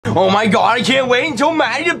Oh my god, I can't wait until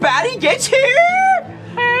Maddie the Batty gets here!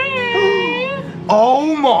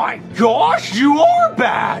 Oh my gosh, you are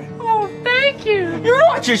bad! Oh, thank you! You're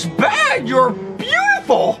not just bad, you're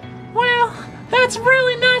beautiful! Well, that's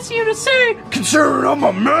really nice of you to say. Considering I'm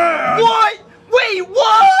a man! What? Wait,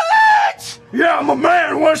 what? Yeah, I'm a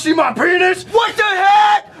man. Wanna see my penis? What the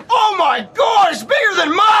heck? Oh my god, it's bigger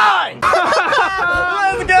than mine!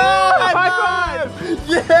 Let's go! High five!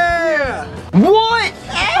 Yeah! What?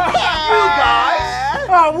 You guys?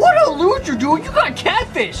 Oh, what a loser, dude. You got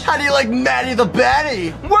catfish. How do you like Maddie the Batty?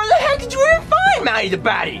 Where the heck did you even find Maddie the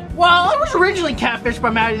Batty? Well, I was originally catfished by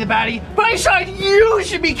Maddie the Batty, but I decided you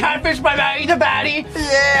should be catfished by Maddie the Batty.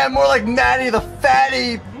 Yeah, more like Maddie the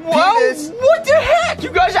Fatty. Well, Penis. what the heck?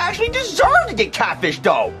 You guys actually deserve to get catfished,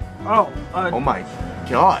 though. Oh my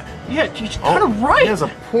god. Yeah, you're kind of right. There's a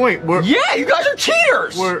point where... Yeah, you guys are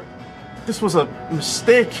cheaters. This was a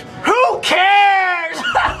mistake. Who cares?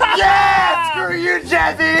 Yeah! Screw you,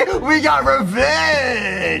 Jeffy! We got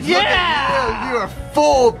revenge! Yeah! Look at you! You're a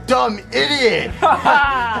full dumb idiot!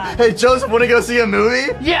 Hey, Joseph, wanna go see a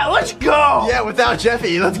movie? Yeah, let's go! Yeah, without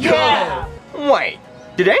Jeffy, let's go! Yeah! Wait,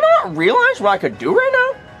 did they not realize what I could do right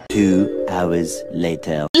now? 2 hours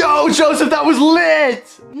later. Yo, Joseph, that was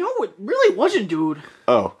lit! No, it really wasn't, dude.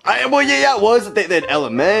 Oh. Well, yeah, it was. They had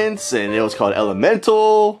Elements, and it was called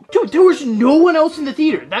Elemental. Dude, there was no one else in the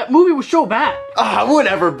theater. That movie was so bad. Ah,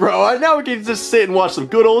 whatever, bro. Now we can just sit and watch some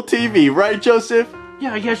good old TV, right, Joseph?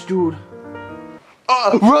 Yeah, I guess, dude.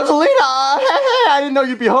 Rosalina! Hey, I didn't know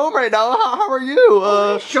you'd be home right now. How are you?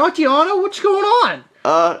 Shatiana, what's going on?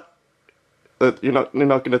 You're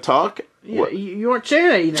not gonna talk? Yeah, you aren't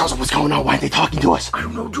saying anything. Joseph, what's going on? Why are they talking to us? I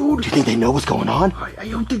don't know, dude. Do you think they know what's going on? I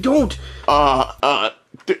hope they don't.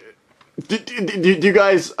 Do you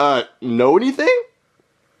guys, know anything?